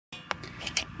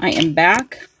I am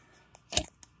back.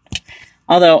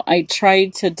 Although I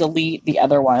tried to delete the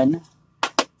other one,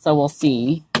 so we'll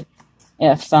see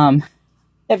if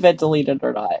it deleted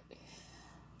or not.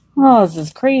 Oh, this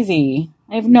is crazy.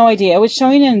 I have no idea. It was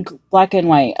showing in black and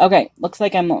white. Okay, looks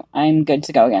like I'm good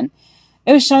to go again.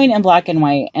 It was showing in black and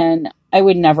white, and I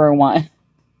would never want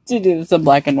to do this in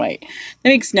black and white. That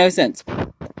makes no sense.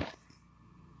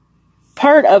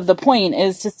 Part of the point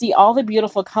is to see all the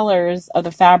beautiful colors of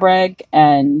the fabric,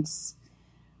 and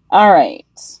all right.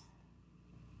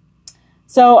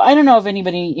 So I don't know if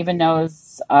anybody even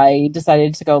knows I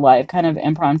decided to go live, kind of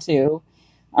impromptu.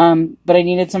 But I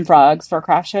needed some frogs for a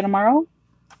craft show tomorrow.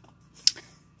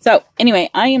 So anyway,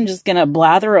 I am just going to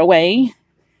blather away,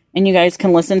 and you guys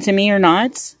can listen to me or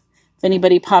not. If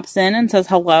anybody pops in and says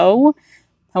hello,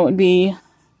 that would be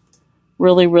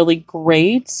really, really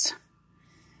great.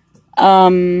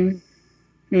 Oh,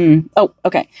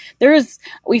 okay.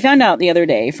 We found out the other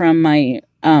day from my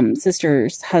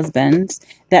sister's husband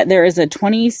that there is a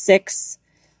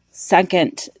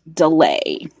 26-second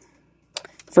delay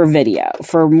for video,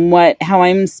 from how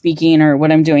I'm speaking or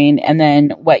what I'm doing, and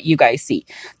then what you guys see.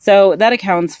 So that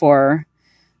accounts for,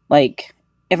 like,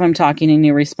 if I'm talking and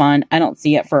you respond, I don't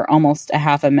see it for almost a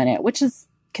half a minute, which is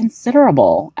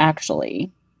considerable,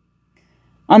 actually.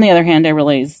 On the other hand, I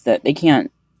realize that they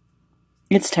can't.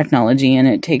 It's technology, and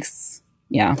it takes,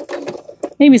 yeah.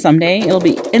 Maybe someday it'll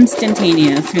be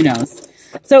instantaneous. Who knows?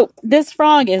 So this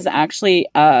frog is actually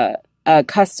a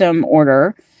custom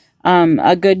order.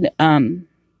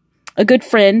 A good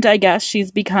friend, I guess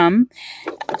she's become,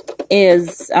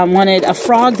 wanted a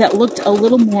frog that looked a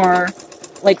little more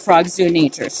like frogs do in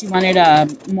nature. She wanted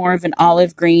more of an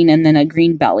olive green and then a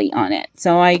green belly on it.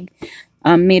 So I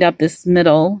made up this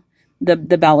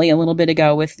the belly a little bit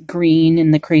ago with green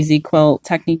and the crazy quilt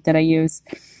technique that I use.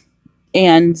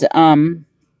 And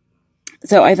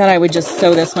so I thought I would just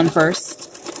sew this one first.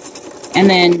 And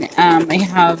then I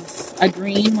have a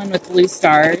green one with blue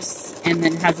stars and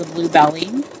then has a blue belly.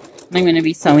 And I'm going to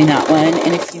be sewing that one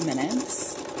in a few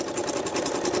minutes.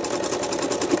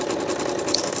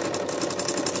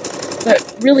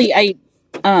 But really,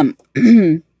 I'm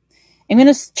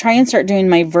going to try and start doing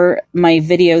my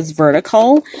videos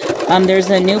vertical. There's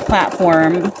a new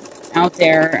platform out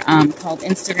there called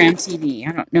Instagram TV.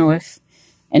 I don't know if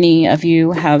any of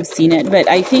you have seen it, but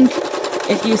I think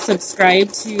if you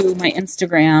subscribe to my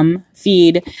Instagram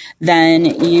feed,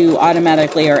 then you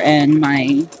automatically are in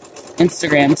my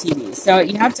Instagram TV. So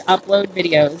you have to upload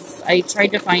videos. I tried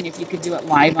to find if you could do it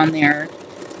live on there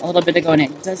a little bit ago, and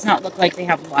it does not look like they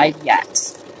have live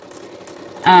yet.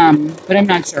 But I'm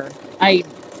not sure.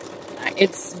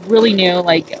 It's really new,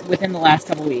 like within the last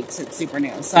couple weeks. It's super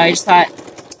new. So I just thought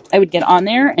I would get on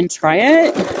there and try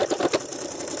it.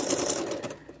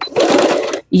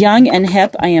 Young and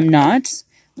hip, I am not.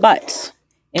 But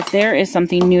if there is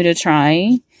something new to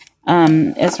try,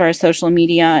 as far as social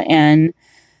media and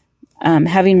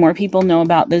having more people know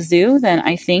about the zoo, then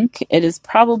I think it is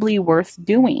probably worth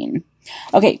doing.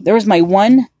 Okay, there was my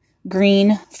one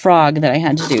green frog that I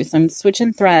had to do. So I'm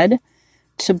switching thread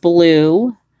to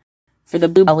blue for the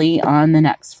blue belly on the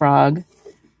next frog.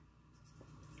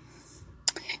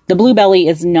 The blue belly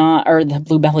is not, or the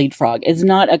blue-bellied frog is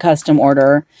not a custom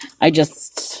order.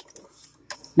 That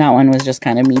one was just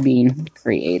kind of me being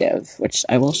creative, which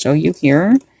I will show you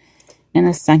here in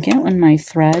a second when my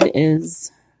thread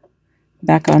is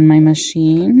back on my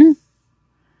machine.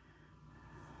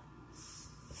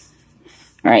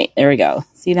 All right, there we go.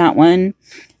 See that one?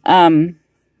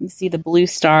 You see the blue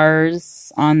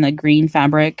stars on the green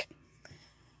fabric.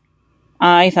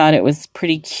 I thought it was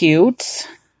pretty cute.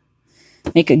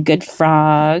 Make a good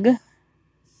frog.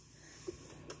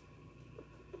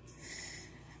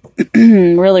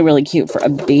 Really, really cute for a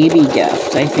baby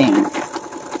gift, I think.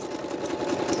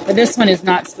 But this one is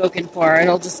not spoken for.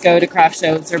 It'll just go to craft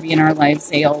shows or be in our live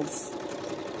sales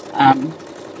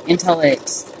until it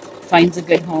finds a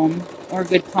good home or a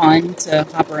good pond to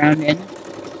hop around in.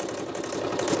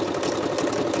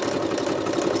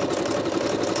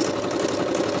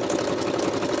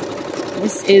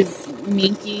 This is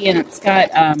minky, and it's got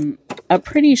a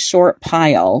pretty short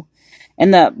pile.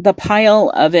 And the pile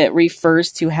of it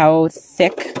refers to how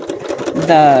thick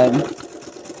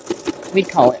we'd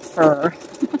call it fur,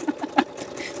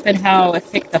 but how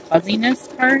thick the fuzziness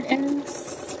part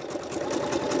is.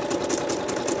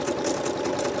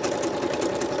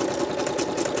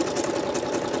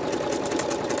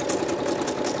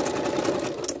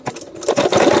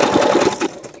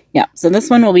 Yeah, so this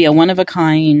one will be a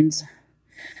one-of-a-kind.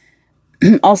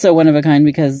 Also one-of-a-kind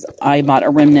because I bought a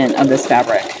remnant of this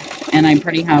fabric. And I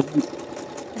pretty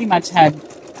much had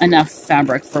enough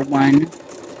fabric for one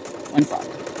frog.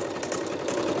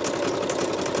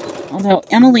 Although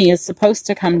Emily is supposed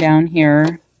to come down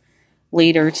here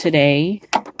later today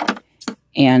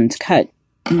and cut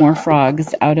more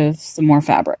frogs out of some more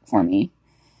fabric for me.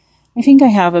 I think I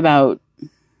have about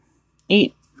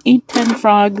 10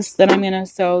 frogs that I'm going to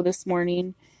sew this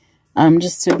morning,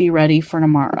 just to be ready for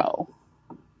tomorrow.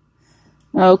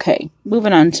 Okay,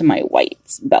 moving on to my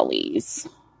white bellies.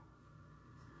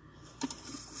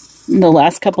 The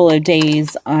last couple of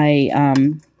days, I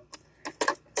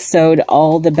sewed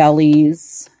all the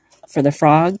bellies for the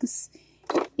frogs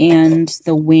and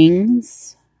the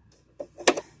wings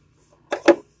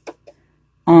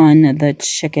on the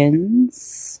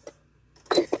chickens,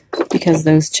 because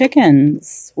those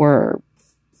chickens were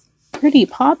pretty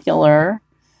popular.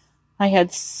 I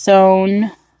had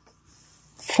sewn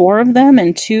 4 of them,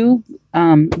 and 2,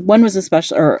 one was a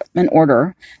special, or an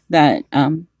order that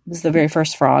was the very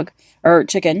first frog, or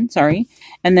chicken, sorry.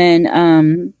 And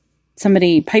then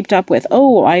somebody piped up with,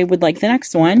 oh, I would like the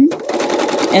next one.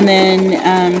 And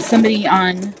then somebody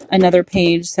on another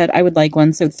page said, I would like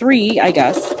one. So 3, I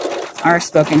guess, are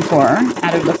spoken for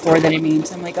out of the 4 that I made.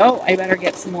 So I'm like, oh, I better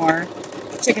get some more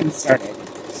chickens started.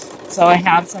 So I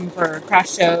have some for craft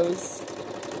shows,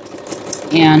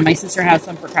 and my sister has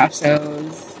some for craft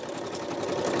shows,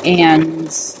 and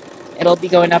it'll be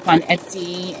going up on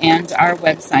Etsy and our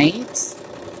website.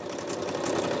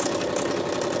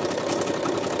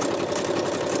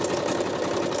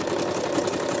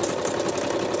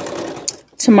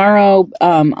 Tomorrow,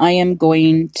 I am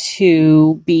going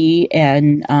to be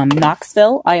in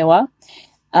Knoxville, Iowa,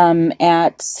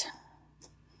 at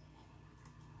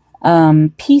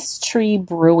Peachtree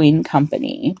Brewing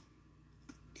Company.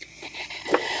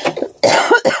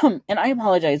 And I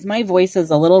apologize, my voice is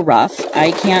a little rough.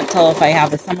 I can't tell if I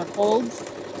have a summer cold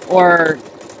or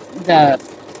the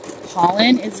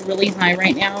pollen is really high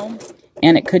right now,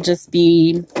 and it could just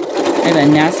be I have a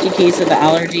nasty case of the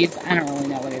allergies. I don't really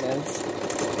know what it is.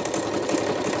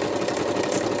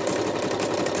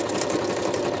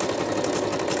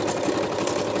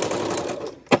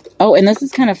 Oh, and this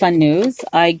is kind of fun news.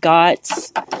 I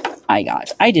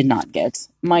did not get.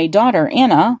 My daughter,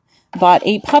 Anna, bought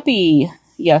a puppy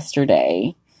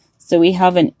yesterday. So we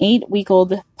have an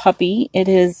 8-week-old puppy. It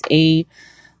is a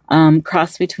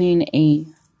cross between a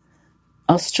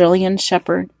Australian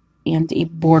Shepherd and a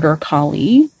Border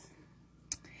Collie.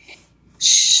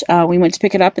 We went to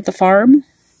pick it up at the farm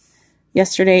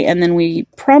yesterday, and then we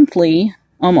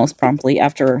almost promptly,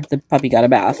 after the puppy got a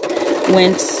bath,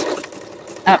 went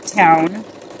uptown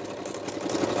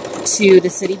to the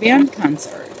city band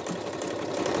concert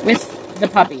with the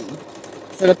puppy.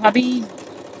 So the puppy,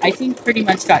 I think, pretty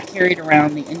much got carried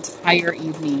around the entire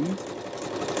evening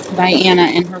by Anna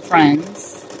and her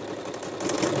friends.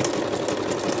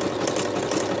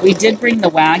 We did bring the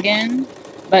wagon,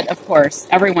 but of course,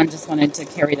 everyone just wanted to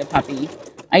carry the puppy.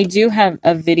 I do have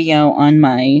a video on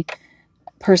my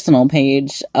personal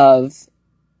page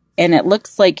and it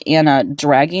looks like Anna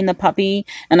dragging the puppy,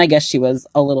 and I guess she was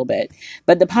a little bit,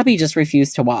 but the puppy just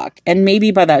refused to walk. And maybe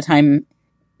by that time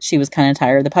she was kind of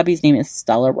tired. The puppy's name is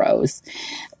Stella Rose.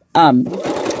 But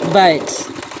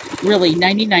really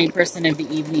 99% of the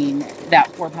evening,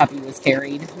 that poor puppy was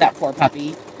carried. That poor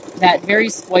puppy. That very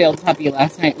spoiled puppy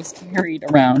last night was carried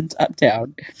around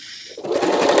uptown.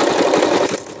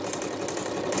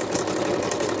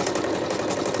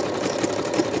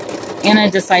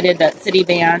 Anna decided that city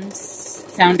band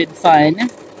sounded fun.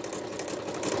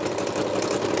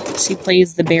 She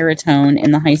plays the baritone in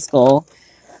the high school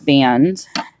band,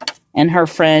 and her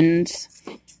friend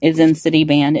is in city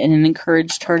band and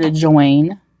encouraged her to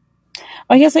join.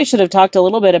 I guess I should have talked a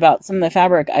little bit about some of the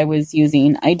fabric I was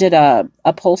using. I did a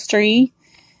upholstery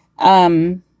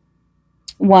one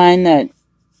that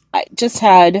I just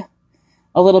had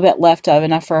a little bit left of,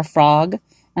 enough for a frog.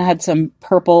 I had some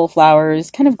purple flowers,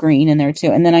 kind of green in there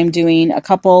too. And then I'm doing a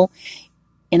couple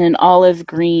in an olive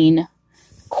green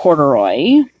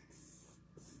corduroy,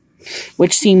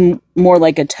 which seem more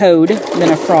like a toad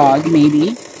than a frog, maybe.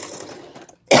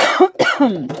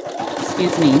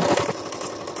 Excuse me.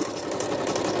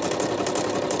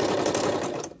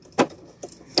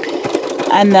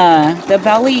 And the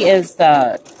belly is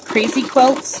the crazy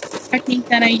quilt technique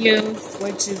that I use,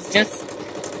 which is just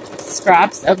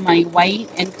scraps of my white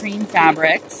and cream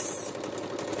fabrics,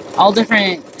 all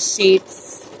different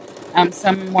shapes,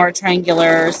 some more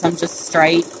triangular, some just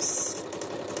stripes,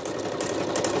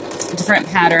 different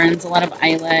patterns, a lot of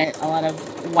eyelet, a lot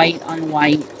of white on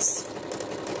white.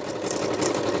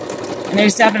 And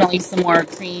there's definitely some more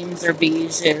creams or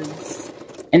beiges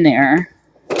in there.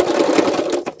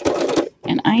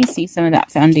 And I see some of that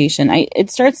foundation. It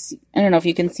starts, I don't know if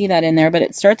you can see that in there, but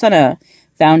it starts on a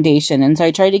foundation. And so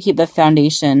I tried to keep the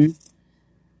foundation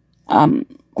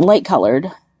light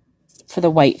colored for the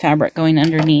white fabric going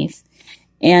underneath.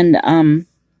 And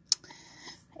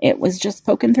it was just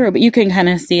poking through. But you can kind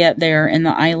of see it there in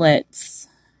the eyelets.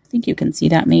 I think you can see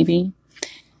that maybe.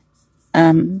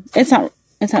 It's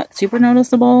not super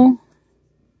noticeable.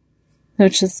 So it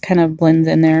just kind of blends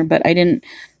in there. But I didn't...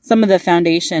 Some of the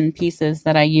foundation pieces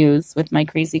that I use with my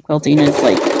crazy quilting is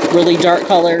like really dark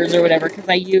colors or whatever, because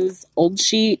I use old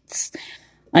sheets.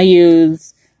 I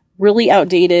use really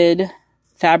outdated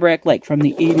fabric like from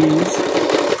the 80s.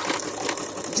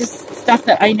 Just stuff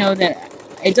that I know that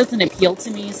it doesn't appeal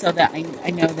to me, so that I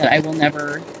know that I will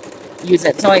never use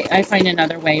it. So I find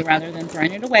another way rather than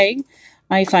throwing it away.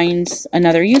 I find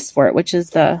another use for it, which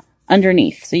is the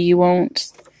underneath. So you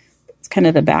won't... It's kind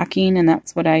of the backing, and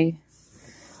that's what I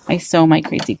sew my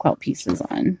crazy quilt pieces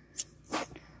on.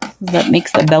 That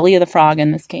makes the belly of the frog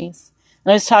in this case.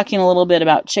 And I was talking a little bit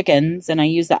about chickens, and I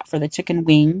use that for the chicken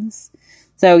wings.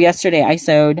 So yesterday I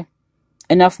sewed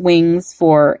enough wings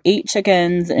for 8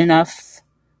 chickens, enough...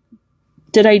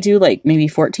 Did I do like maybe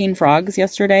 14 frogs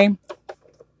yesterday? And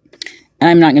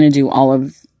I'm not going to do all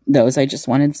of those. I just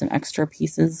wanted some extra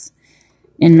pieces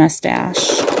in my stash.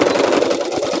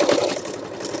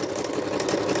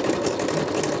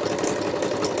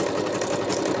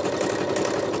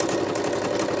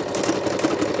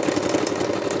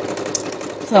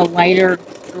 A lighter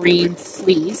green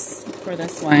fleece for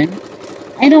this one.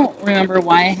 I don't remember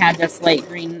why I had this light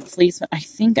green fleece, but I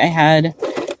think I had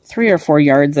 3 or 4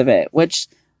 yards of it, which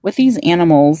with these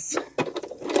animals,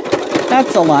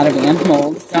 that's a lot of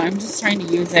animals. So I'm just trying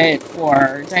to use it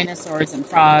for dinosaurs and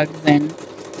frogs, and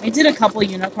I did a couple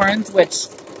unicorns, which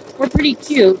were pretty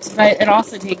cute, but it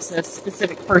also takes a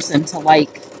specific person to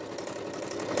like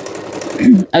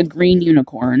a green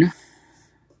unicorn.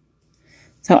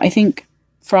 So I think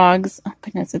frogs, oh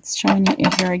goodness, it's showing you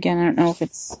here again. I don't know if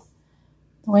it's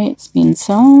the way it's being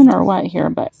sewn or what here,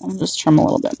 but I'll just trim a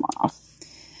little bit more off.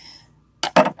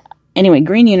 Anyway,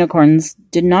 green unicorns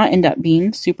did not end up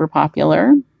being super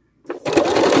popular.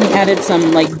 We added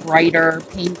some like brighter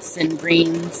pinks and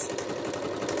greens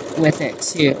with it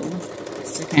too,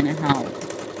 just to kind of help.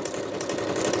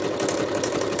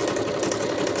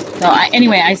 So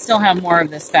anyway, I still have more of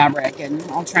this fabric, and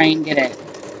I'll try and get it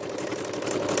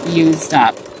used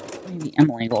up. Maybe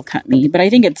Emily will cut me, but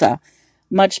I think it's a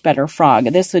much better frog.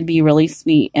 This would be really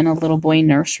sweet in a little boy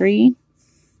nursery.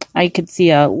 I could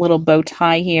see a little bow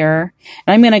tie here.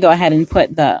 And I'm going to go ahead and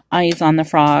put the eyes on the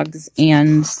frogs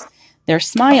and their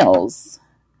smiles,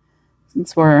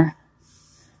 since we're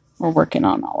working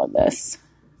on all of this.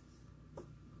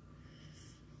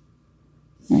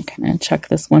 I kind of check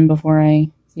this one before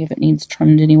I see if it needs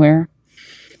trimmed anywhere.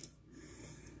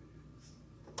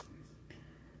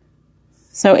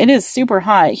 So it is super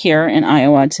hot here in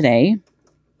Iowa today.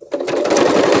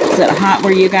 Is it hot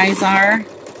where you guys are?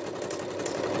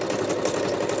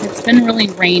 It's been really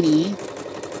rainy.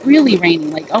 Really rainy.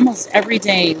 Like almost every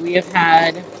day we have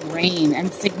had rain,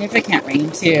 and significant rain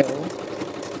too.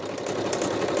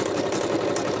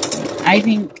 I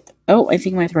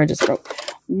think my thread just broke.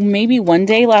 Maybe one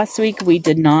day last week we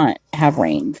did not have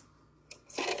rain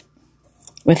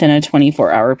within a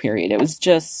 24-hour period. It was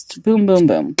just boom, boom,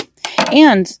 boom.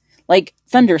 And like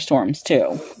thunderstorms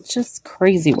too. It's just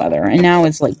crazy weather. And now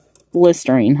it's like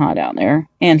blistering hot out there.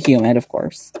 And humid, of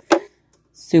course.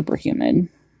 Super humid.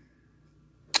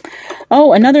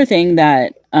 Oh, another thing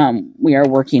that we are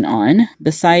working on,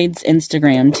 besides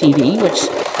Instagram TV,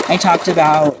 which I talked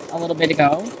about a little bit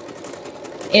ago,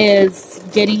 is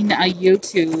getting a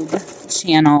YouTube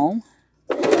channel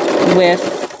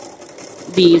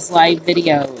with these live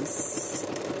videos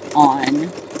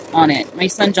on it. My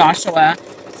son Joshua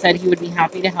said he would be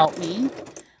happy to help me.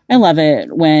 I love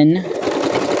it when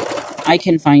I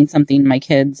can find something my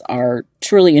kids are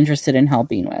truly interested in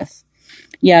helping with.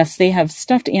 Yes, they have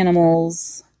stuffed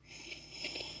animals.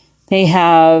 They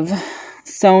have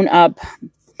sewn up,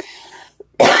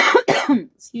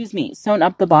 excuse me, sewn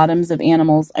up the bottoms of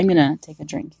animals. I'm going to take a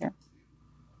drink here.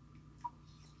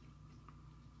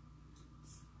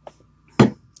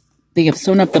 They have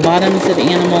sewn up the bottoms of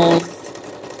animals.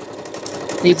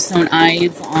 They've sewn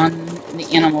eyes on the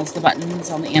animals, the buttons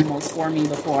on the animals for me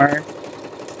before.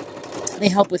 They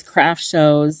help with craft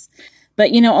shows.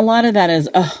 But, you know, a lot of that is,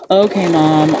 oh, okay,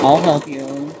 Mom, I'll help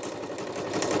you.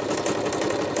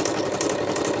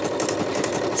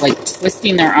 It's like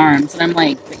twisting their arms. And I'm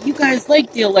like, but you guys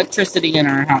like the electricity in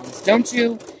our house, don't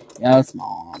you? Yes,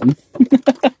 Mom.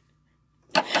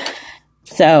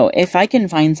 So if I can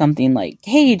find something like,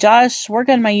 hey, Josh, work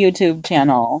on my YouTube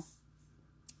channel,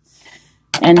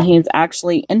 and he's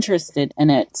actually interested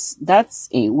in it, that's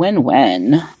a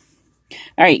win-win. All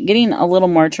right, getting a little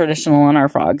more traditional on our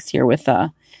frogs here with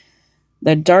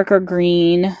the darker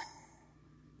green.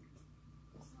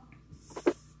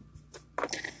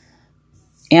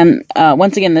 And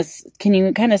once again, can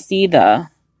you kind of see the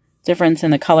difference in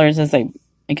the colors as I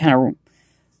kind of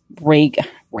rake,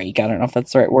 I don't know if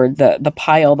that's the right word, the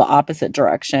pile the opposite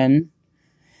direction.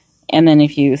 And then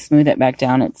if you smooth it back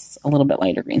down, it's a little bit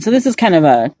lighter green. So this is kind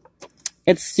of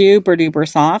it's super duper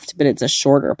soft, but it's a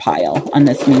shorter pile on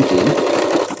this minky.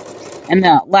 And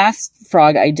the last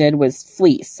frog I did was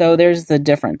fleece. So there's the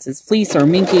difference. Is fleece or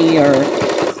minky, or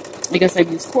I guess I've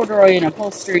used corduroy and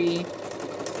upholstery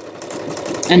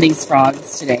and these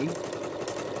frogs today.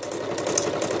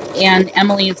 And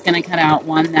Emily is going to cut out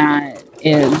one that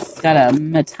is got a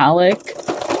metallic,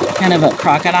 kind of a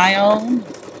crocodile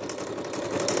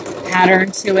pattern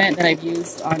to it that I've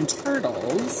used on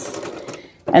turtles.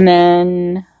 And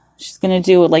then she's going to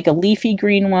do like a leafy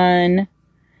green one.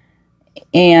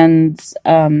 And,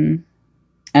 I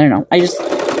don't know. I just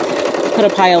put a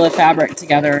pile of fabric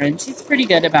together, and she's pretty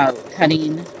good about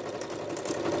cutting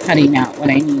out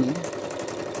what I need.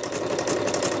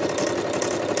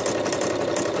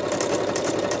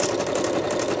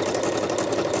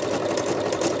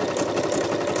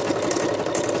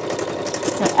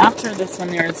 So after this one,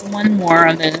 there's one more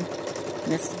of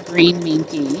this green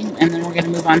minky, and then we're going to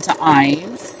move on to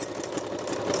eyes.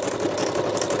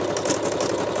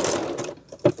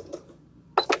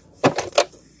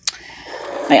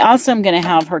 I also am going to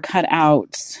have her cut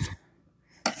out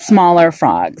smaller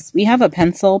frogs. We have a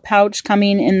pencil pouch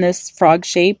coming in this frog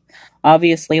shape,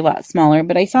 obviously a lot smaller,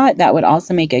 but I thought that would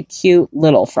also make a cute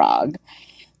little frog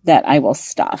that I will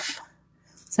stuff.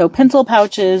 So pencil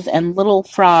pouches and little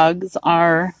frogs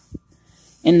are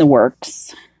in the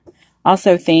works.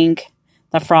 Also think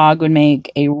the frog would make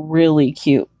a really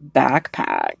cute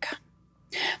backpack.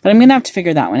 But I'm going to have to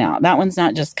figure that one out. That one's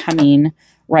not just coming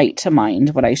right to mind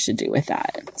what I should do with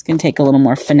that. It's going to take a little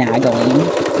more finagling.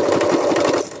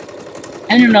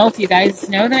 I don't know if you guys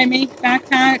know that I make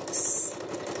backpacks.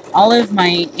 All of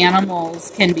my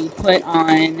animals can be put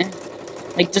on,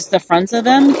 like just the fronts of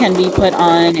them can be put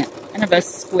on kind of a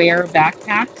square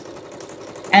backpack.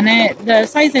 And the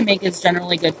size I make is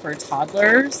generally good for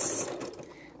toddlers,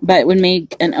 but would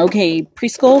make an okay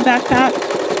preschool backpack.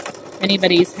 If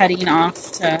anybody's heading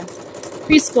off to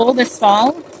preschool this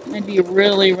fall, it'd be a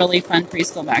really, really fun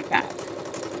preschool backpack.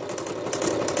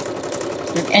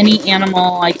 With any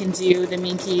animal, I can do the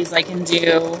minkies, I can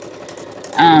do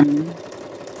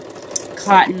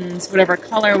cottons, whatever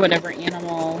color, whatever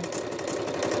animal.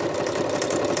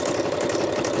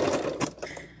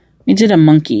 I did a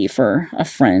monkey for a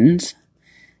friend,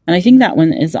 and I think that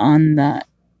one is on the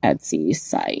Etsy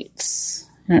site.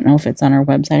 I don't know if it's on our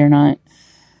website or not.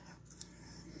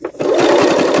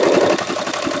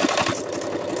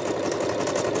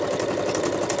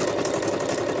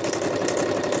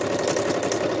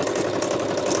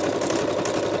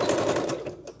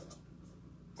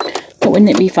 But wouldn't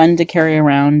it be fun to carry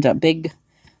around a big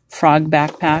frog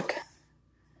backpack?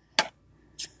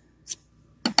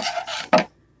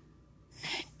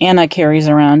 Anna carries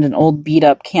around an old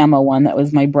beat-up camo one that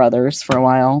was my brother's for a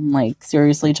while. I'm like,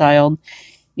 seriously, child?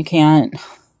 You can't.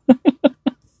 All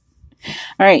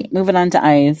right, moving on to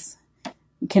eyes.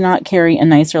 You cannot carry a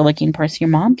nicer looking purse.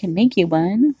 Your mom can make you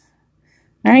one.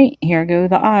 All right, here go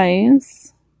the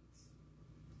eyes.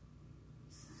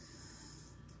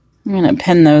 I'm going to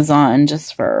pin those on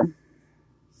just for...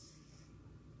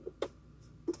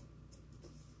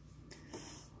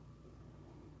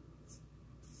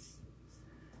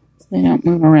 they don't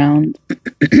move around.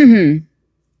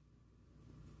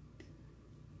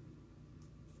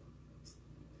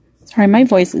 Sorry, my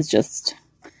voice is just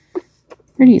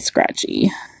pretty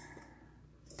scratchy.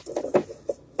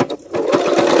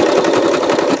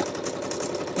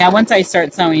 Yeah, once I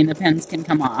start sewing, the pins can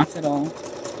come off. It'll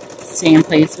stay in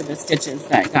place with the stitches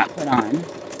that got put on.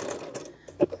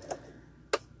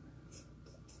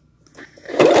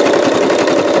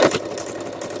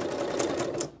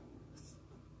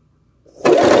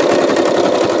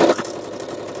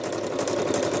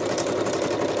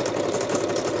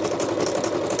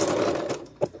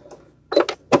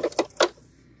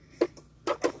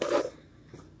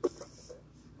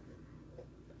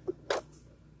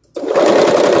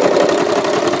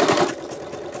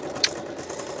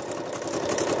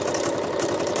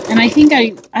 And I think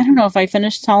I don't know if I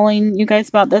finished telling you guys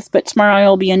about this, but tomorrow I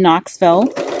will be in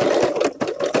Knoxville,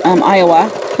 Iowa.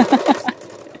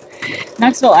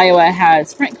 Knoxville, Iowa has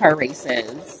sprint car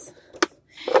races.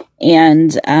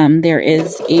 And there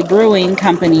is a brewing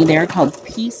company there called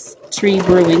Peace Tree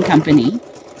Brewing Company.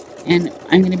 And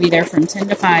I'm going to be there from 10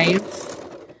 to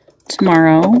 5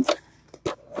 tomorrow.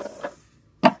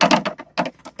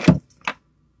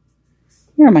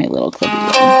 Here are my little clippings.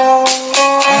 And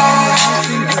my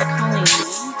husband is calling me.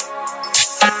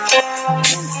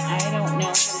 And I don't know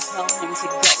how to tell him to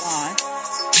get lost.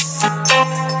 I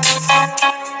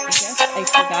guess I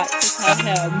forgot to tell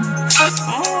him.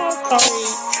 Oh,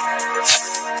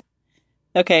 sorry.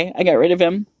 Okay, I got rid of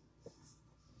him.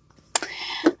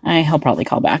 He'll probably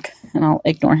call back, and I'll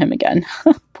ignore him again.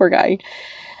 Poor guy.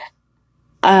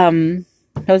 What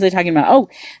was I talking about? Oh,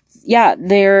 yeah,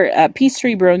 they're Peace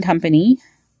Tree Brewing Company.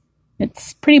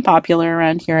 It's pretty popular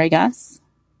around here, I guess.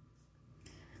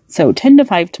 So 10 to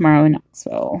 5 tomorrow in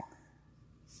Knoxville.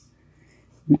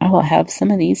 And I will have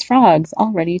some of these frogs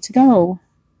all ready to go.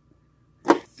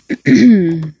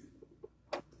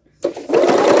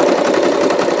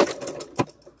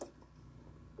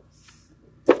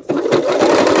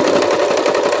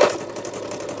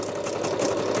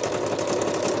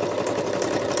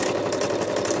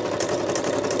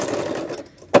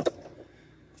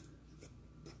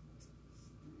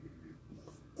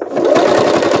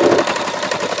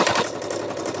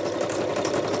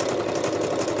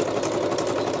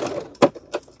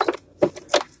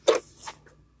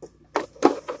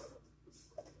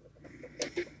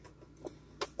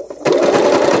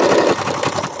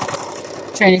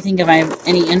 Trying to think if I have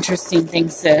any interesting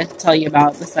things to tell you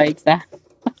about besides that.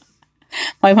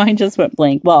 My mind just went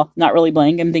blank. Well, not really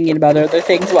blank. I'm thinking about other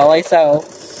things while I sew.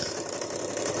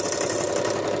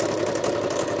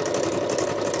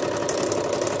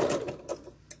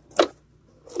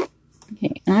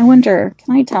 Okay, and I wonder,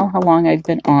 can I tell how long I've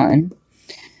been on?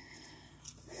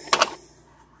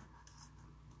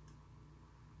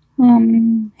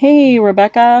 Hey,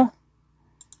 Rebecca.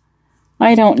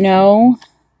 I don't know.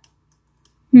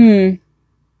 I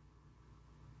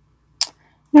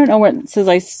don't know where it says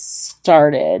I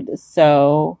started,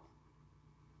 so...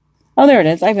 Oh, there it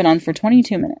is. I've been on for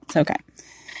 22 minutes. Okay.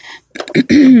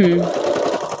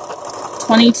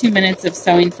 22 minutes of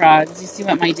sewing frogs. You see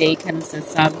what my day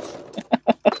consists of?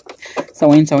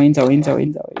 Sewing.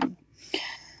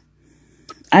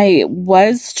 I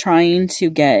was trying to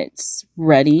get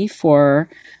ready for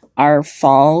our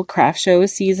fall craft show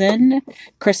season,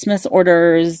 Christmas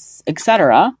orders,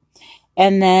 etc.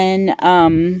 And then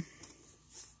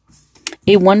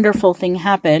a wonderful thing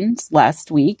happened last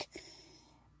week.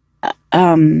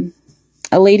 A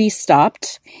lady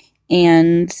stopped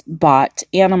and bought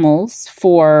animals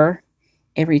for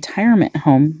a retirement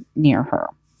home near her,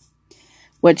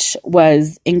 which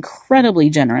was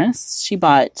incredibly generous. She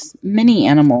bought many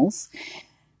animals,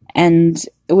 and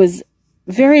it was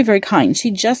very, very kind.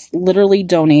 She just literally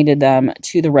donated them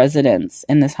to the residents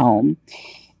in this home.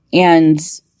 And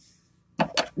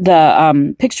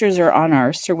the pictures are on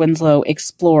our Sir Winslow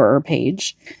Explorer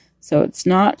page. So it's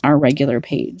not our regular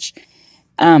page.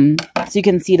 So you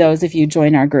can see those if you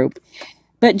join our group.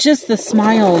 But just the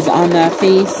smiles on the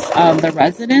face of the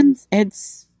residents,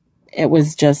 it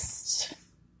was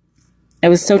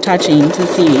so touching to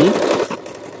see.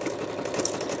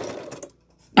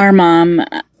 Our mom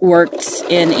worked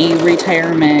in a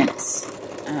retirement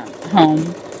home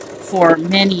for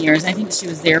many years. I think she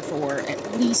was there for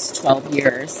at least 12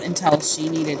 years until she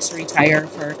needed to retire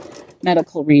for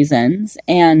medical reasons.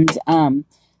 And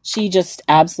she just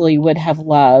absolutely would have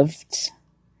loved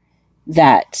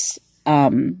that,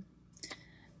 for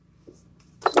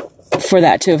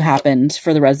that to have happened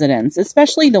for the residents,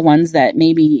 especially the ones that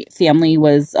maybe family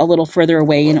was a little further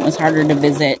away and it was harder to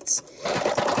visit.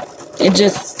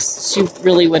 She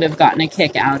really would have gotten a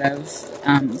kick out of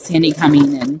Sandy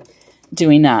coming and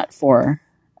doing that for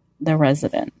the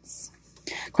residents.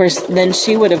 Of course, then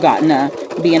she would have gotten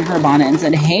to be in her bonnet and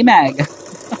said, "Hey, Meg,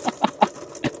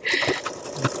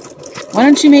 why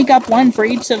don't you make up one for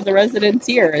each of the residents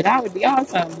here? That would be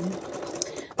awesome."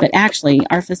 But actually,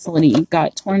 our facility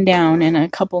got torn down and a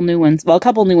couple new ones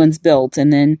built,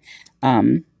 and then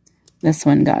this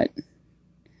one got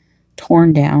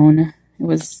torn down. It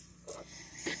was...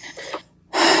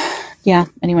 Yeah,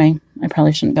 anyway, I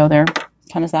probably shouldn't go there.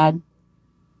 Kind of sad.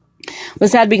 It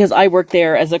was sad because I worked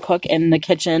there as a cook in the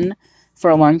kitchen for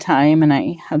a long time, and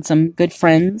I had some good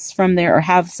friends from there, or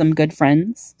have some good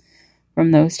friends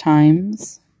from those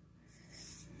times.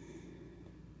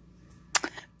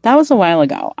 That was a while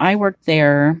ago. I worked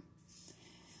there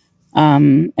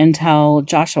until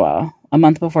Joshua, a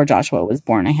month before Joshua was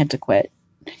born. I had to quit.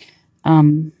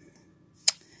 And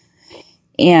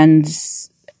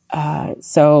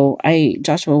So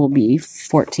Joshua will be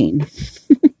 14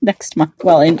 next month.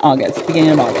 Well, in August,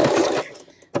 beginning of August.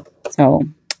 So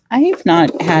I've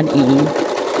not had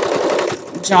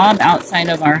a job outside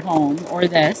of our home or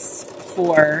this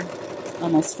for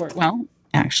well,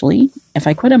 actually, if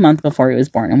I quit a month before he was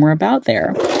born, and we're about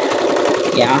there.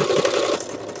 Yeah.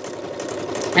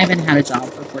 I haven't had a job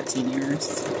for 14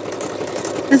 years.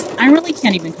 Because I really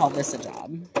can't even call this a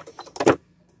job.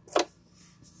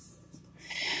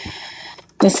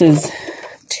 This is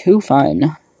too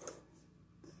fun.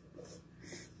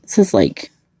 This is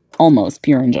like almost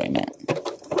pure enjoyment.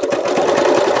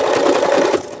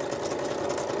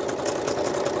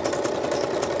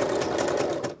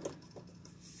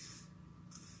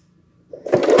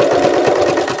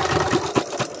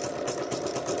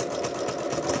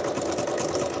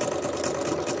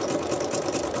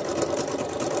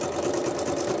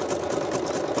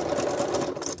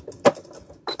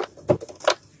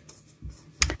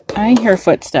 I hear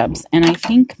footsteps, and I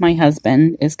think my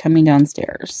husband is coming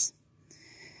downstairs.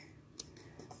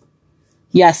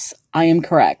 Yes, I am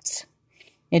correct.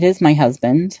 It is my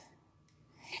husband.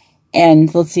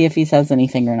 And let's see if he says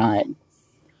anything or not.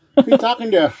 Who are you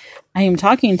talking to? I am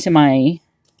talking to my...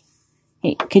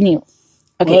 Hey, can you...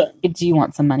 Okay, what? Do you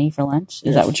want some money for lunch?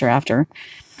 Is that what you're after?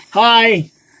 Hi.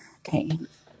 Okay,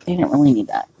 they didn't really need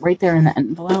that. Right there in the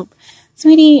envelope.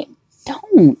 Sweetie,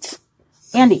 don't.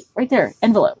 Andy, right there,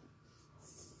 envelope.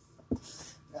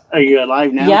 Are you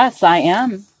alive now? Yes, I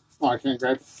am. Oh, I can't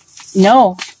gripe.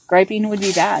 No, griping would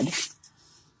be bad.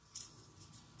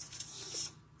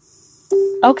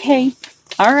 Okay,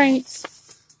 all right.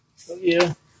 Oh,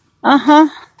 yeah. Uh-huh.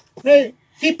 Hey,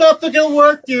 keep up the good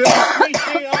work, dear. I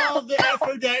appreciate all the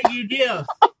effort that you do.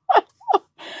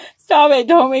 Stop it,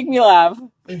 don't make me laugh.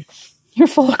 You're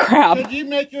full of crap. Could you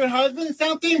make your husband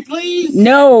something, please?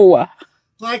 No.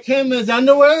 Like him his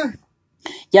underwear?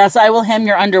 Yes, I will hem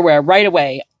your underwear right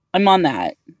away. I'm on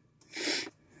that.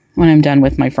 When I'm done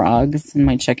with my frogs and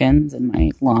my chickens and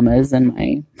my llamas and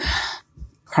my...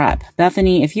 Crap.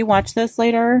 Bethany, if you watch this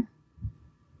later,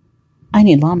 I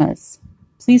need llamas.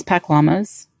 Please pack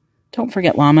llamas. Don't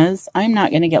forget llamas. I'm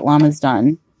not going to get llamas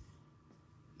done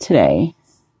today.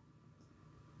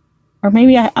 Or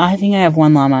maybe I think I have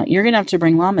one llama. You're going to have to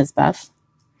bring llamas, Beth.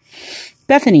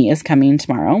 Bethany is coming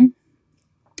tomorrow.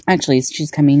 Actually,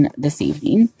 she's coming this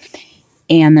evening.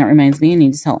 And that reminds me, I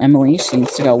need to tell Emily she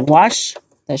needs to go wash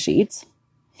the sheets.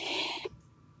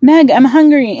 Meg, I'm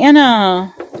hungry.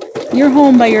 Anna, you're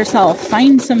home by yourself.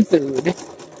 Find some food.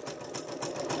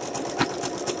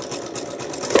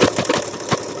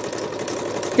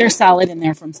 There's salad in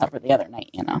there from supper the other night,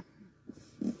 Anna.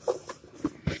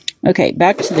 Okay,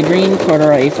 back to the green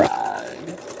corduroy frog.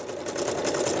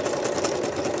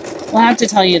 Well, I have to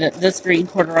tell you that this green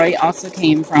corduroy also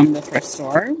came from the thrift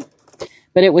store.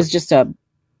 But it was just a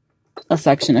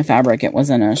section of fabric. It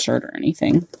wasn't a shirt or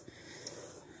anything.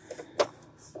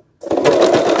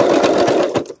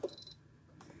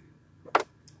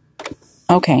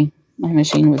 Okay, my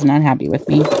machine was not happy with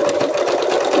me.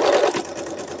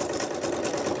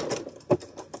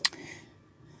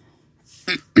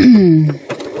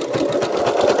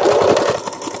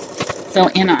 So,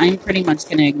 Anna, I'm pretty much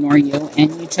going to ignore you.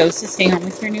 And you chose to stay home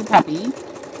with your new puppy,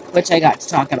 which I got to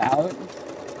talk about.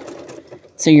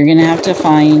 So you're going to have to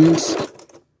find...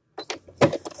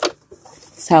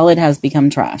 Salad has become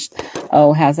trash.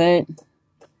 Oh, has it?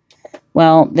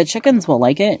 Well, the chickens will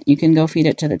like it. You can go feed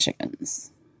it to the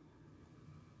chickens.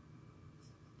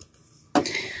 Well,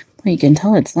 you can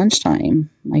tell it's lunchtime.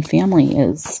 My family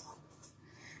is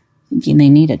thinking they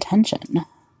need attention.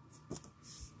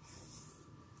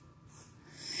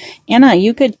 Anna,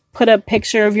 you could put a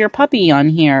picture of your puppy on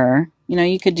here. You know,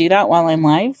 you could do that while I'm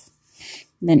live.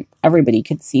 Then everybody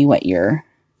could see what your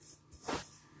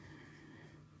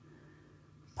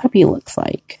puppy looks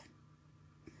like.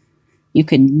 You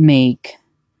could make...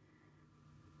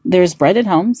 There's bread at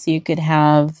home, so you could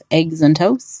have eggs and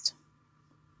toast.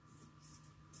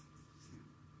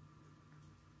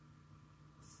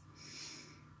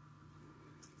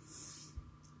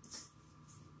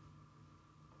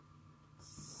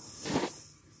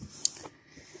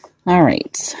 All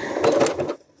right.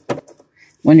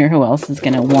 Wonder who else is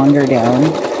going to wander down.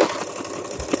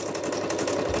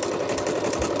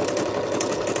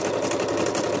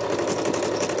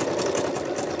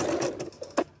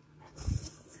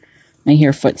 I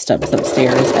hear footsteps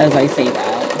upstairs as I say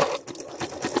that.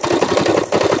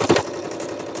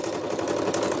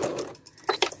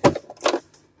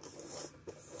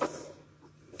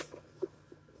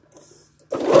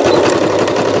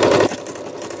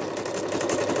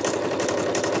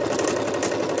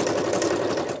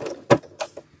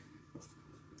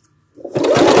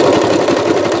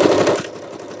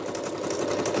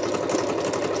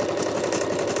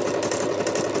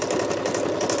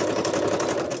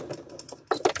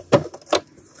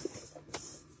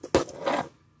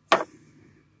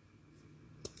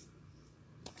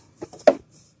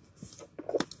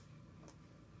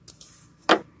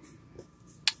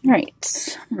 All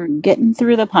right, we're getting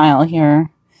through the pile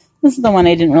here. This is the one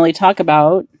I didn't really talk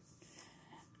about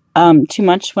too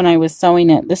much when I was sewing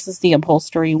it. This is the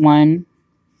upholstery one.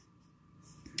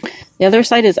 The other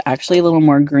side is actually a little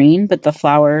more green, but the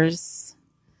flowers,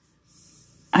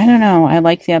 I don't know. I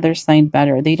like the other side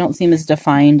better. They don't seem as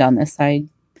defined on this side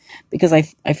because I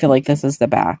feel like this is the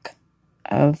back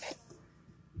of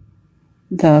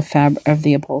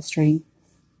the upholstery.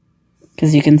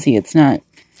 Because you can see it's not,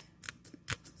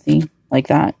 see, like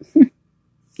that.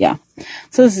 Yeah.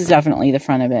 So this is definitely the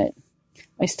front of it.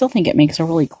 I still think it makes a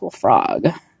really cool frog.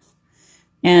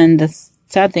 And the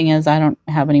sad thing is I don't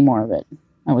have any more of it.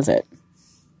 That was it.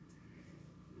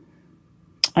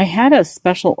 I had a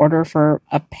special order for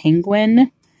a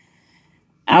penguin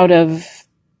out of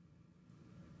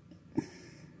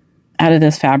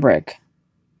this fabric.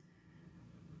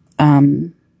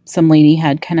 Some lady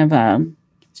had kind of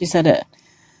she said it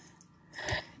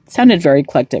sounded very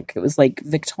eclectic. It was like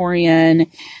Victorian,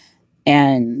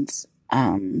 and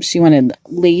she wanted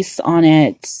lace on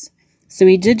it. So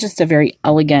we did just a very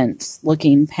elegant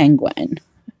looking penguin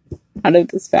out of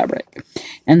this fabric.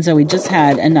 And so we just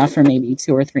had enough for maybe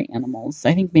 2 or 3 animals.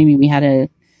 I think maybe we had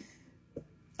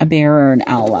a bear or an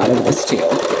owl out of this too.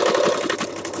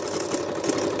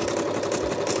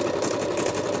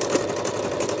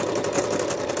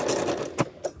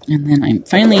 And then I'm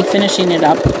finally finishing it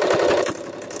up with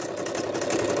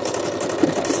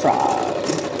a frog.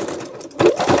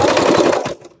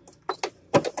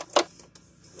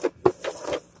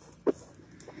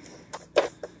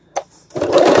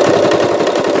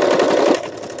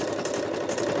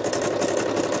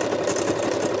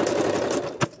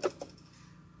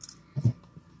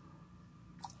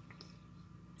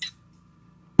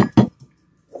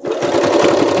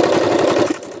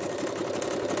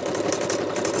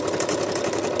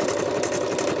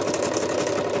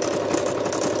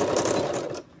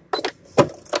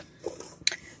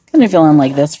 Kind of feeling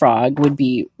like this frog would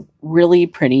be really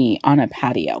pretty on a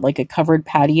patio, like a covered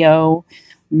patio,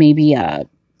 maybe a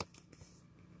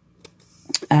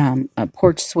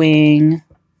porch swing,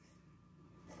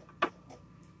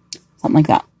 something like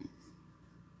that.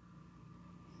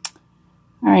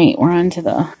 All right, we're on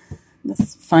to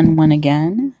this fun one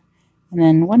again, and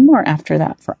then one more after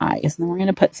that for eyes, and then we're going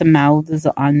to put some mouths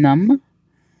on them.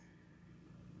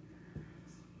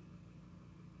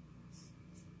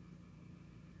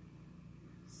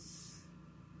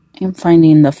 I'm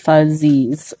finding the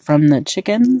fuzzies from the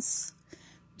chickens.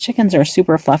 Chickens are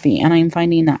super fluffy, and I'm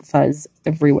finding that fuzz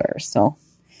everywhere. So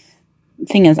the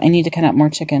thing is, I need to cut up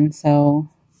more chicken, so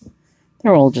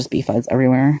there will just be fuzz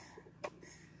everywhere.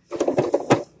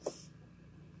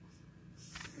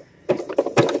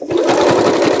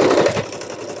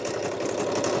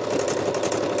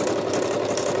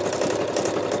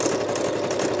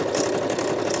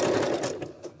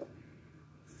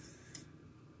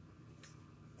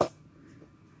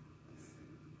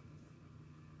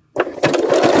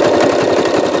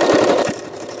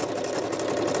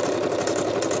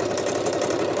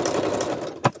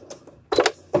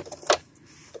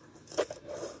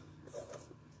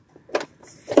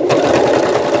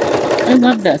 I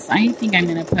love this. I think I'm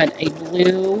going to put a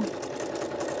blue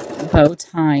bow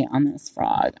tie on this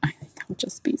frog. I think that would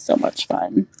just be so much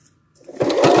fun.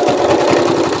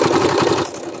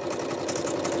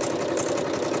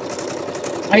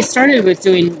 I started with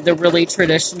doing the really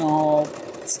traditional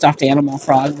stuffed animal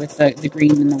frog with the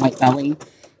green and the white belly.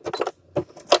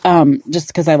 Just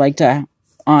because I like to,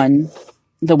 on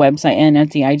the website and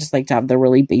Etsy, I just like to have the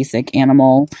really basic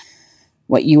animal,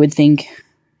 what you would think,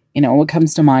 what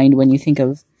comes to mind when you think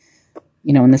of,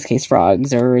 in this case,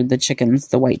 frogs or the chickens,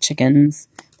 the white chickens.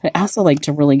 But I also like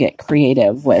to really get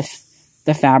creative with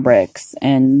the fabrics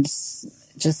and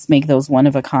just make those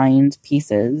one-of-a-kind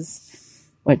pieces,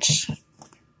 which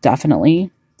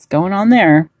definitely is going on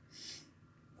there.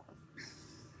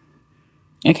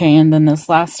 Okay, and then this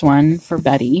last one for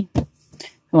Betty,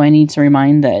 who I need to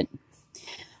remind that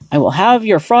I will have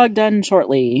your frog done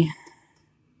shortly.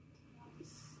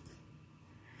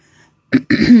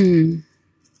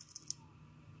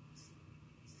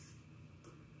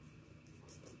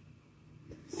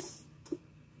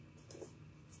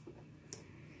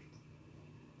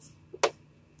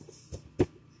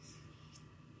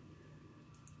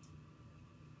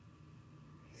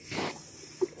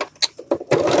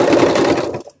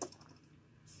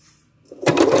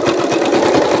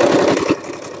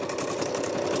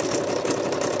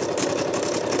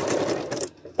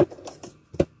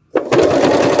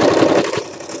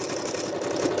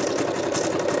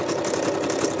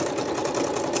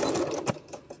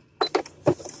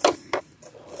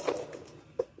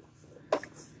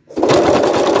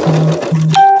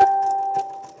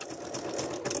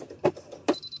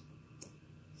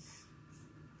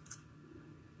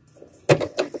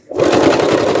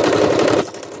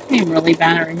 really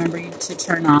bad at remembering to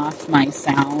turn off my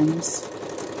sounds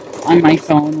on my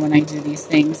phone when I do these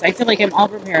things. I feel like I'm all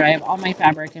prepared. I have all my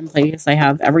fabric in place. I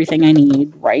have everything I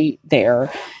need right there.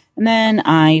 And then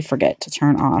I forget to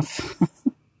turn off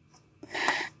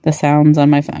the sounds on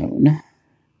my phone.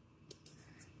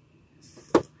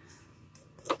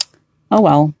 Oh,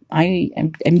 well,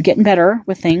 I'm getting better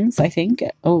with things, I think.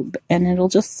 Oh, and it'll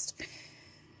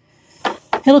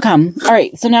come. All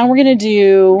right, so now we're going to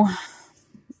do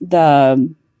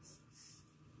the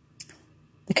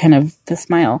kind of the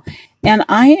smile. And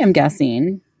I am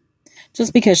guessing,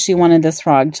 just because she wanted this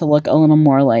frog to look a little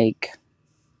more like,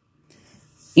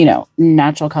 you know,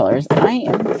 natural colors, I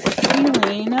am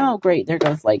feeling, oh, great, there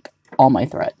goes like all my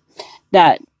thread,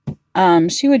 that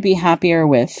she would be happier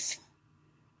with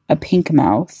a pink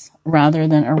mouth rather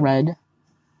than a red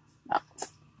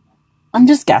mouth. I'm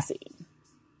just guessing.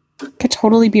 Could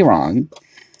totally be wrong,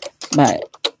 but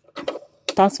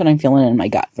that's what I'm feeling in my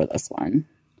gut for this one.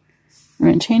 I'm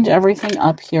going to change everything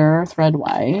up here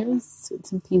thread-wise. Put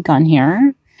some pink on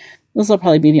here. This will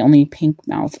probably be the only pink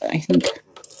mouth, I think.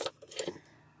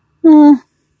 I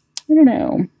don't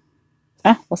know.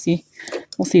 We'll see.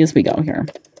 We'll see as we go here.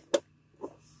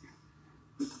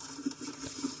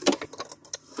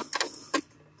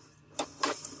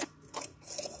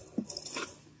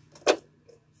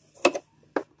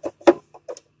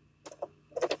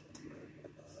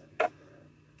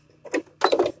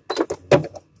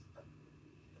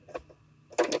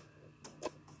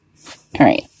 All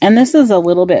right, and this is a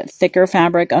little bit thicker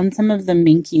fabric. On some of the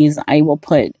minkies, I will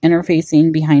put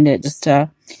interfacing behind it just to,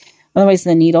 otherwise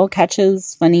the needle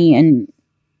catches funny and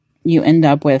you end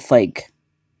up with like,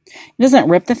 it doesn't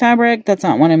rip the fabric. That's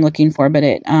not what I'm looking for, but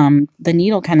it, the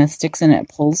needle kind of sticks and it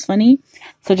pulls funny.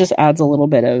 So it just adds a little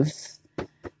bit of,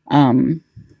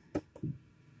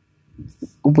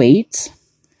 weight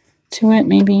to it,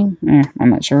 maybe. I'm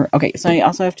not sure. Okay, so I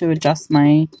also have to adjust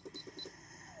my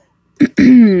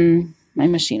my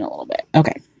machine a little bit.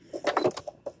 Okay.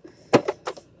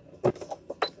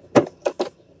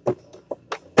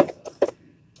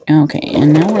 Okay,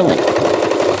 and now we're like,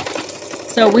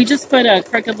 so we just put a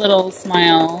crooked little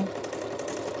smile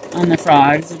on the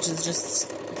frogs, which is just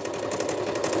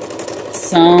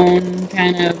sewn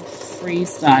kind of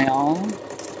freestyle.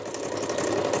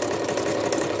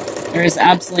 There is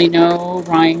absolutely no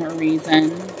rhyme or reason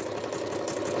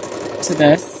to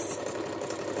this.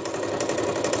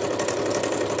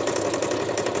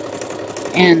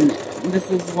 And this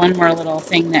is one more little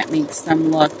thing that makes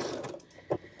them look,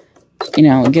 you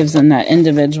know, gives them that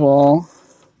individual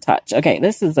touch. Okay,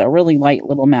 this is a really light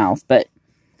little mouth, but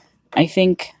I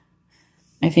think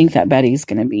that Betty's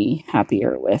going to be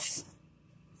happier with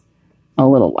a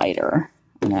little lighter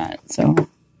on that. So,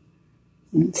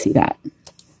 let's see that.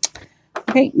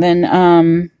 Okay,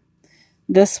 then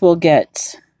this will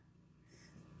get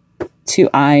 2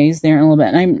 eyes there in a little bit.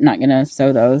 And I'm not going to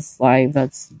sew those live.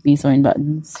 That's me sewing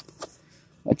buttons,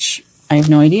 which I have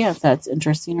no idea if that's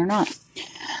interesting or not.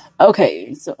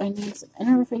 Okay, so I need some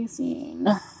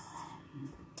interfacing.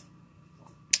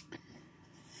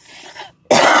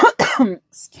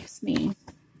 Excuse me.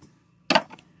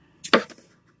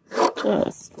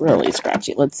 Just really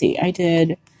scratchy. Let's see. I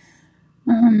did,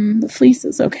 the fleece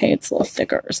is okay. It's a little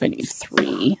thicker, so I need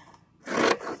 3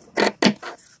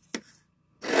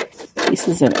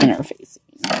 pieces of interfacing.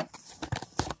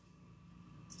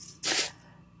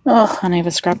 Oh, and I have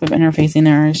a scrap of interfacing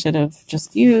there I should have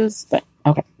just used, but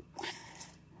okay.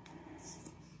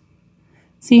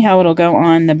 See how it'll go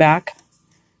on the back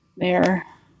there?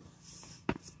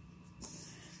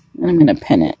 And I'm going to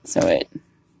pin it so it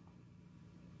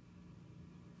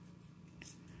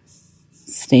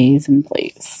stays in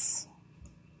place.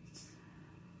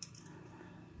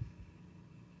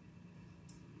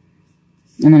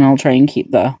 And then I'll try and keep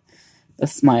the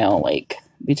smile like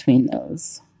between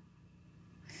those.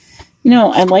 You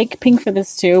know, I like pink for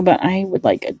this too, but I would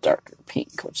like a darker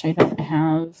pink, which I don't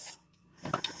have.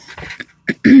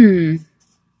 I'm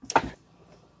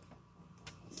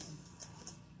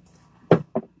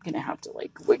gonna have to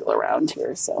like wiggle around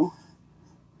here, so.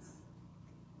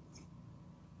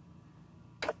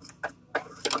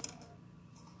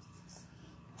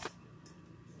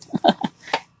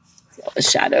 See all the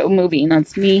shadow moving,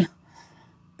 that's me.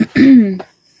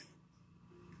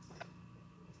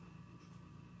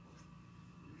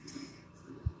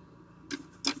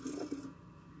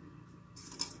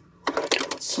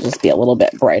 Should just be a little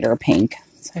bit brighter pink,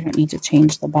 so I don't need to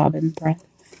change the bobbin thread.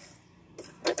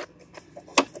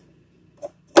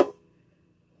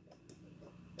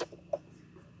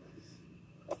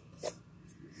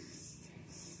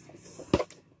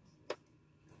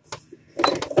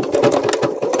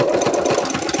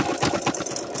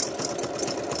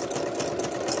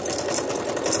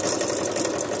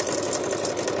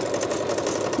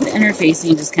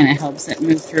 interfacing just kind of helps it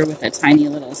move through with a tiny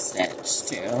little stitch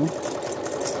too.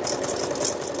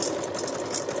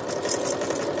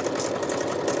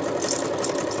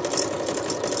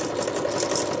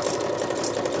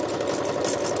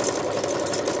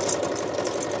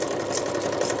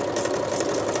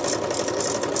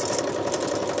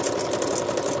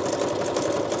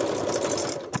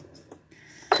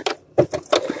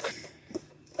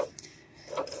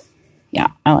 Yeah,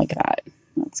 I like that.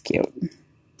 That's cute.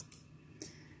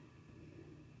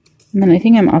 And then I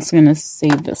think I'm also going to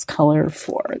save this color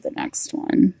for the next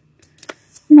one. I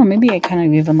don't know, maybe I kind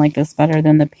of even like this better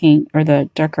than the pink or the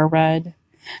darker red.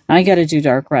 Now I got to do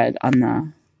dark red on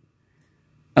the...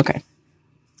 Okay.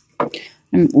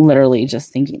 I'm literally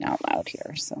just thinking out loud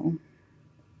here, so...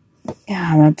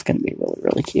 Yeah, that's going to be really,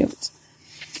 really cute.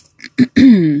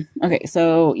 Okay,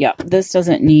 so yeah, this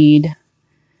doesn't need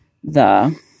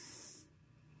the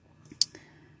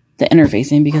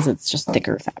interfacing because it's just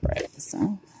thicker fabric,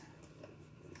 so...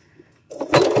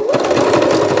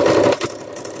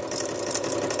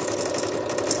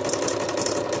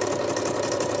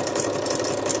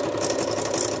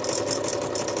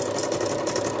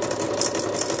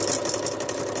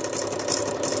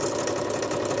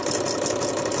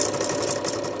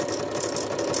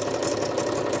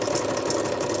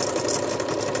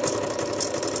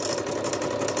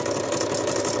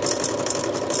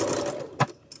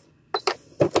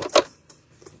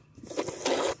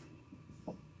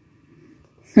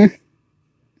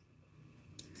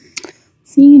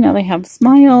 See, now they have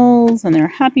smiles and they're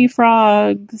happy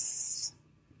frogs.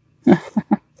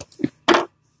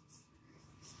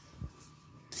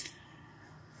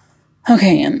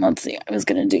 Okay, and let's see, I was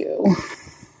going to do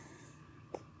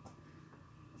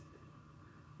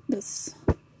this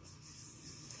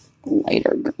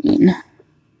lighter green.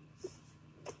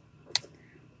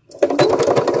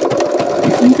 I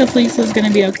think the fleece is going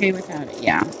to be okay without it.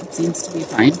 Yeah, it seems to be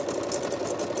fine.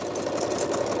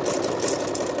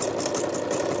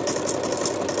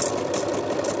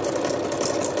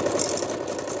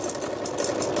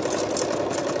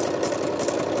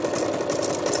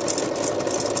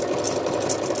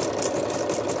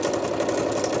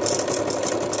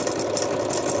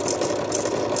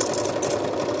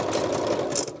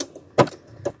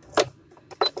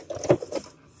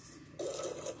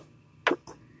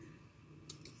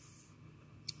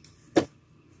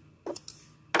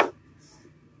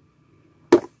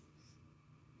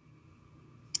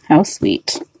 How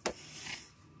sweet.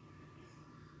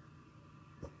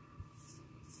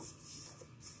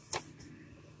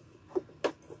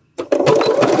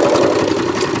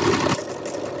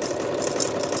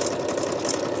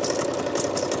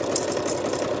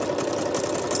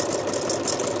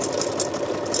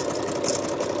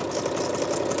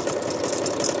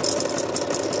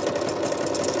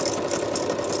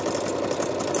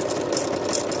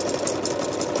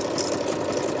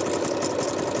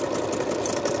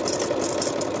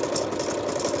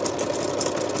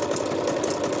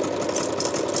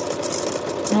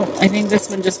 Oh, I think this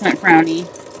one just went frowny.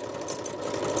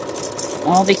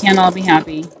 Oh, they can't all be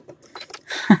happy.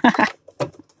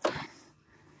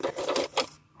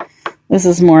 This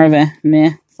is more of a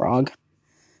meh frog.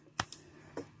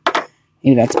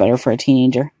 Maybe that's better for a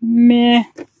teenager. Meh.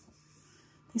 They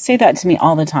say that to me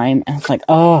all the time, and it's like,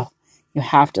 oh, you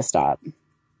have to stop.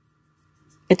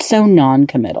 It's so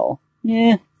non-committal.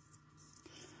 Yeah.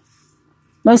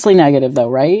 Mostly negative, though,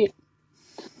 right?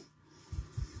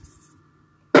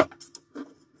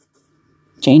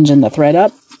 Changing the thread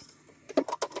up.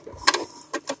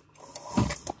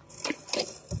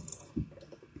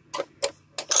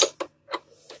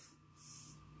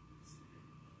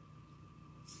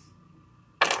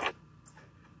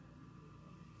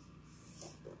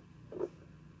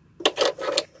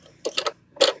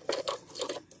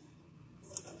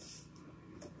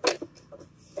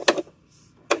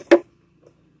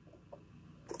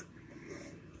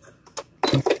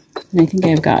 And I think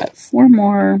I've got 4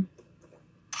 more.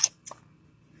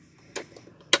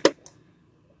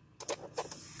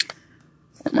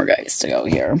 More guys to go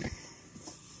here.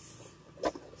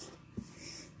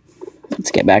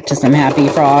 Let's get back to some happy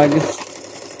frogs.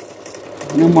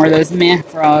 No more of those meh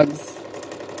frogs.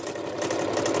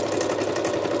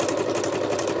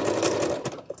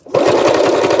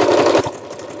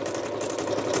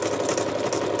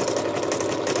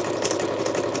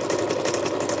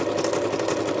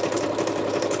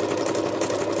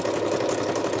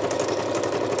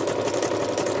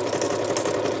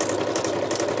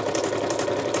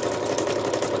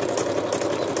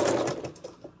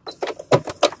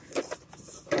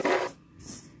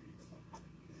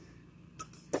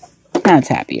 That's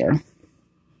happier.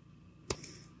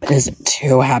 is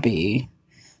too happy.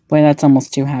 Boy, that's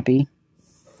almost too happy.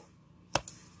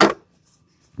 I'm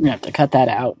gonna have to cut that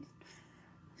out.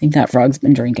 I think that frog's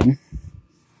been drinking.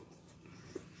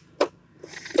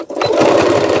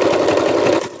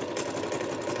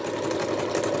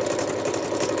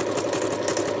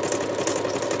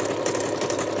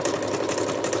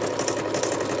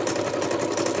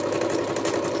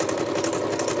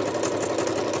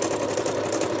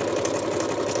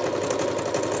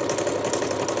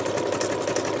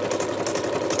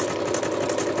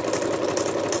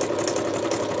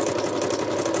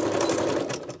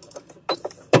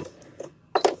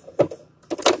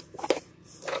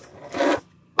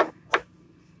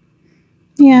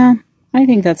 Yeah, I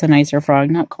think that's a nicer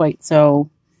frog. Not quite so,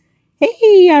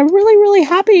 hey, I'm really, really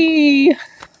happy.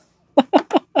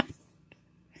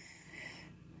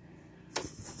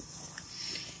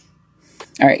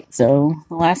 All right, so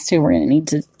the last two, we're going to need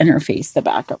to interface the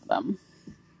back of them.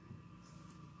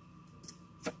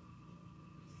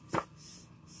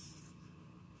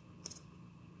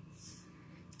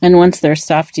 And once they're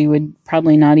stuffed, you would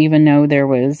probably not even know there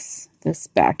was this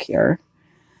back here.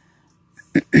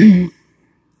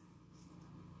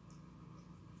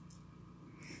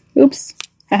 Oops.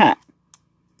 Haha.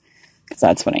 Because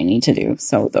that's what I need to do.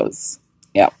 So those,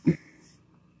 yep.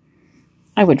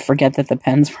 I would forget that the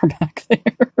pens were back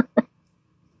there.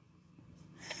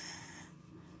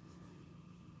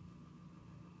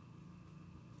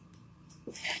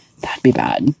 That'd be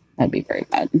bad. That'd be very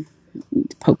bad. Need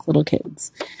to poke little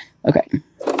kids. Okay.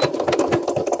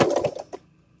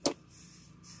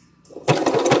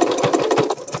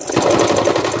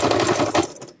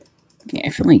 Okay, I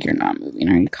feel like you're not moving.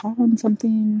 Are you caught on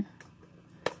something?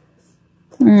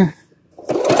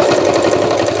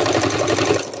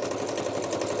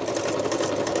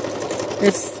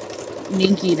 This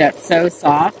Minky that's so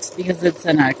soft because it's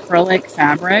an acrylic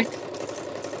fabric.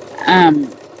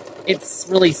 It's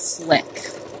really slick.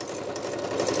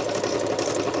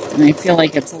 And I feel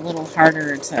like it's a little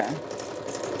harder to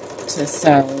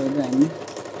sew than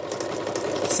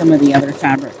some of the other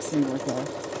fabrics we work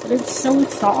with. But it's so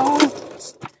soft.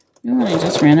 Oh, I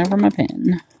just ran over my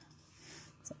pen.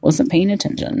 So I wasn't paying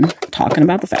attention. Talking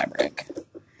about the fabric.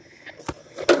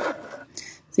 So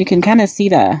you can kind of see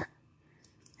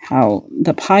how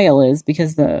the pile is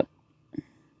because the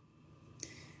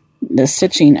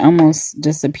stitching almost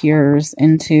disappears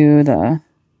into the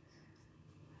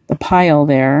pile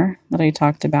there that I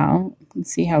talked about. You can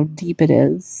see how deep it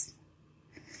is.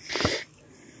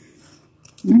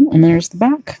 And there's the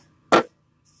back.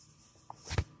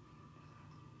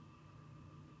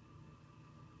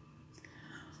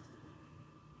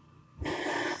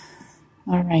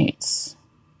 All right.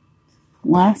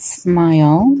 Last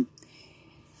smile.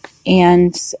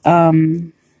 And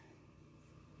so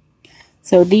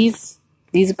these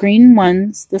green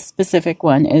ones, the specific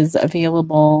one is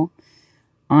available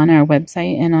on our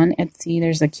website and on Etsy.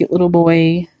 There's a cute little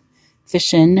boy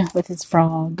fishing with his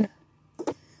frog.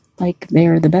 Like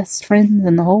they're the best friends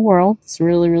in the whole world. It's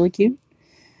really, really cute.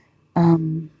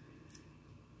 I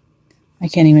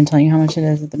can't even tell you how much it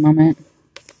is at the moment.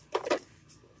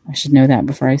 I should know that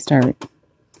before I start.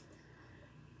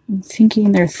 I'm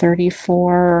thinking they're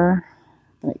 $34,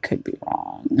 but I could be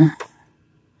wrong.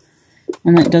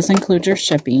 And that does include your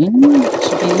shipping.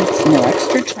 Shipping is no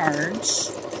extra charge.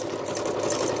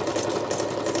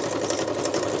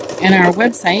 And our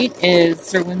website is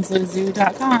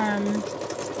sirwinslowzoo.com.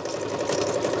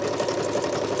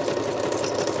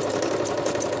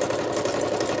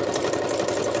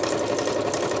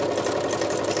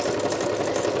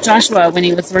 Joshua, when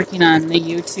he was working on the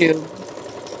YouTube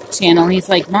channel, he's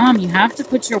like, Mom, you have to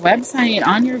put your website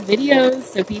on your videos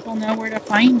so people know where to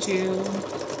find you.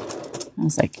 I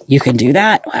was like, you can do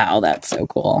that? Wow, that's so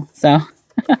cool. So,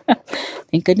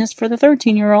 thank goodness for the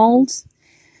 13-year-olds,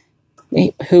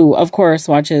 who, of course,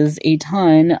 watches a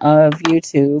ton of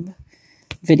YouTube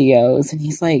videos. And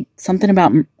he's like, something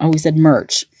about, oh, he said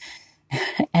merch.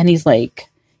 And he's like,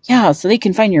 yeah, so they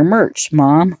can find your merch,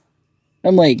 Mom.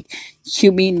 I'm like,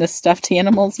 you mean the stuffed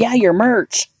animals? Yeah, your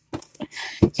merch.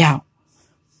 Yeah,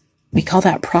 we call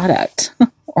that product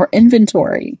or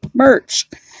inventory. Merch.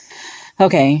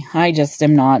 Okay, I just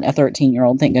am not a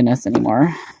 13-year-old, thank goodness,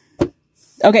 anymore.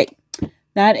 Okay,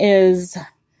 that is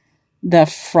the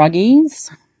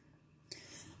froggies.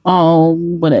 Oh,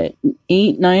 what,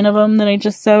 8, 9 of them that I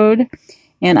just sewed.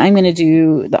 And I'm going to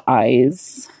do the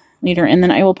eyes later. And then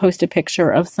I will post a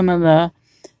picture of some of the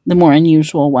more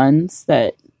unusual ones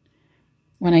that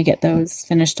when I get those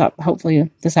finished up,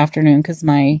 hopefully this afternoon, because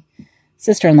my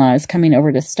sister-in-law is coming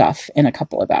over to stuff in a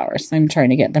couple of hours. So I'm trying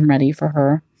to get them ready for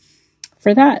her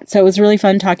for that. So it was really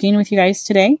fun talking with you guys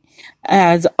today.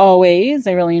 As always,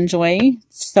 I really enjoy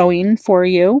sewing for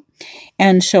you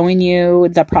and showing you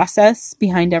the process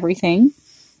behind everything.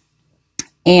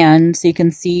 And so you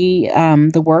can see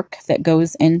the work that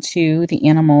goes into the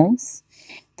animals,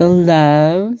 the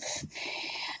love.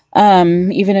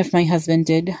 Even if my husband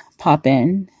did pop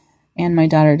in and my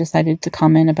daughter decided to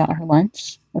comment about her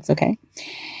lunch, that's okay.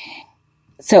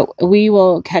 So we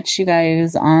will catch you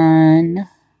guys on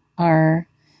our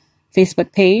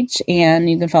Facebook page, and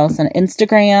you can follow us on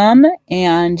Instagram,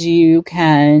 and you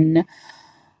can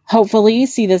hopefully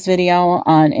see this video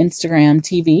on Instagram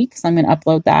TV, because I'm going to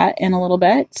upload that in a little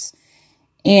bit,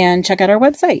 and check out our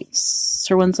website,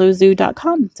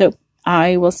 sirwinslowzoo.com. So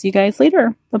I will see you guys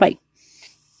later. Bye-bye.